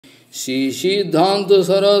Śrī Siddhanta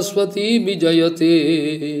Sarasvati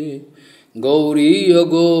Vijayate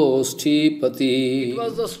Gauḍīya-goṣṭhī-patiḥ. It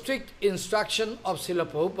was the strict instruction of Śrīla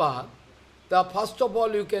Prabhupāda. First of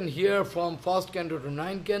all, you can hear from first canto to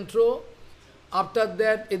ninth canto. After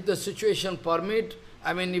that, if the situation permit,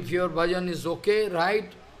 if your bhajan is okay, right,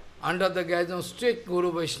 under the guidance of strict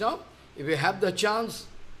Guru Vaishnava, if you have the chance,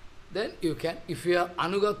 then you can. If your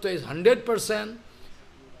anugatva is 100%,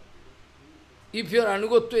 if your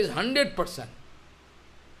anugatva is 100%,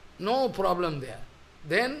 no problem there.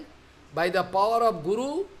 Then, by the power of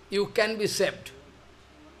Guru, you can be saved.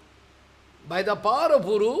 By the power of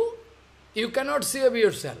Guru, you cannot save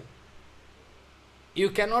yourself.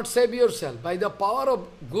 You cannot save yourself. By the power of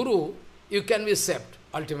Guru, you can be saved,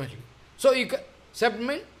 ultimately. So, saved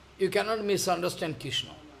means you cannot misunderstand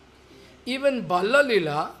Krishna. Even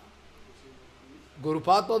lila, Guru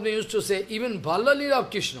Prabhupada used to say, even lila of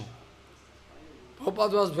Krishna.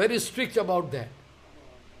 Prabhupada was very strict about that.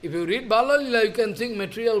 If you read lila, you can think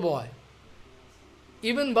material boy.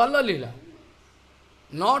 Even lila,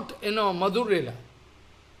 not, Madhur Lila.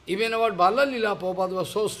 Even about lila, Prabhupada was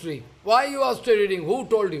so strict. Why you are still reading? Who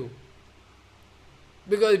told you?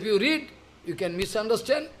 Because if you read, you can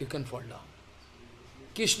misunderstand, you can fall down.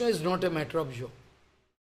 Krishna is not a matter of joke.